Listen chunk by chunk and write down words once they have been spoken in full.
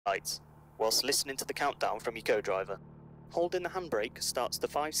lights whilst listening to the countdown from your co-driver. Holding the handbrake starts the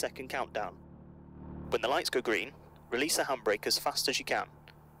 5-second countdown. When the lights go green, release the handbrake as fast as you can.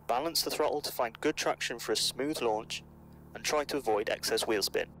 Balance the throttle to find good traction for a smooth launch and try to avoid excess wheel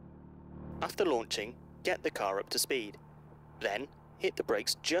spin. After launching, get the car up to speed. Then, hit the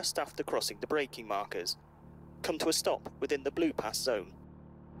brakes just after crossing the braking markers. Come to a stop within the blue pass zone.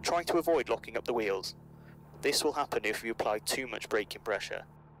 Try to avoid locking up the wheels. This will happen if you apply too much braking pressure.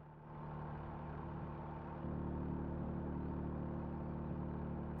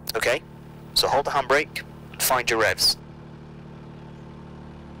 Okay, so hold the handbrake and find your revs.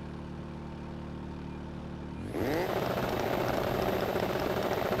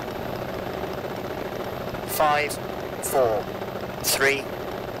 Five, 4, 3,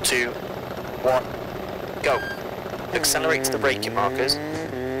 2, 1, go. Accelerate to the braking markers.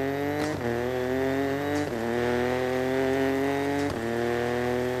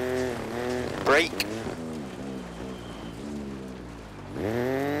 Brake.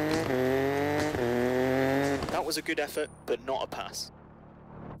 That was a good effort, but not a pass.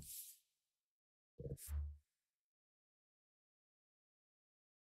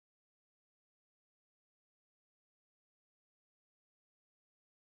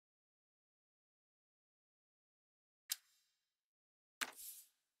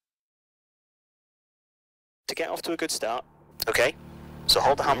 To get off to a good start, okay, so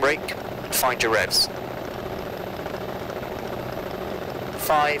hold the handbrake and find your revs.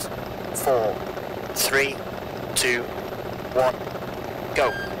 5, 4, 3, 2, 1, go.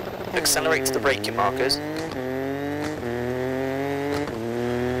 Accelerate to the braking markers.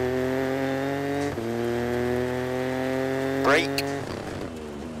 Brake.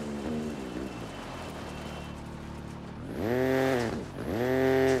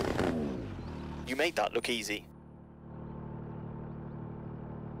 You made that look easy.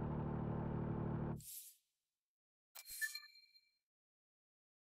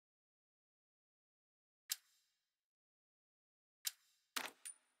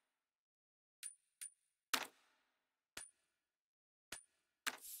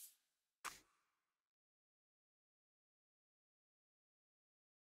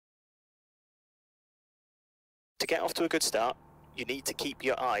 To get off to a good start, you need to keep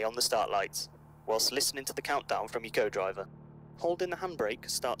your eye on the start lights, whilst listening to the countdown from your co-driver. Holding the handbrake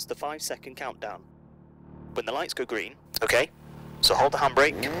starts the 5-second countdown. When the lights go green, okay, so hold the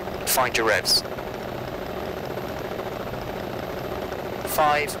handbrake and find your revs.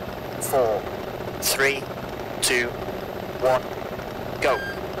 5, 4, 3, 2, 1, go.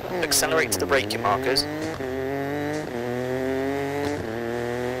 Accelerate to the braking markers.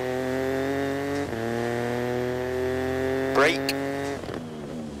 Brake.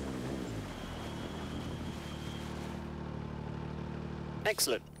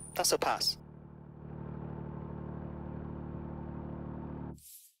 Excellent, that's a pass.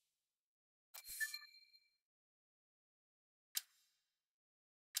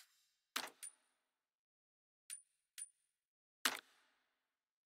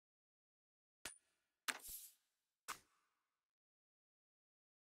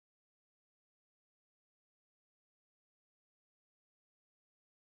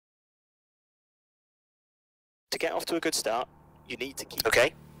 To get off to a good start, you need to keep...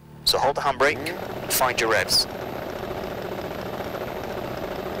 Okay, so hold the handbrake and find your revs.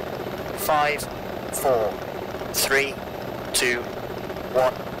 5, 4, 3, 2,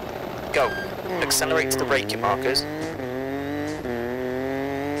 1, go. Accelerate to the braking markers.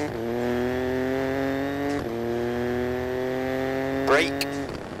 Brake.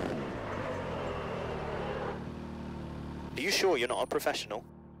 Are you sure you're not a professional?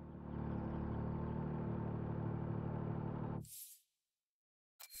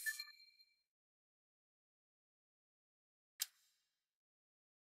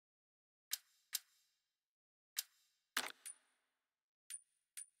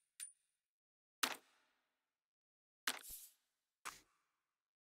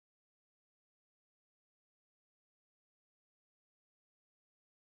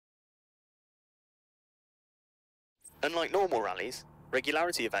 Unlike normal rallies,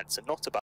 regularity events are not about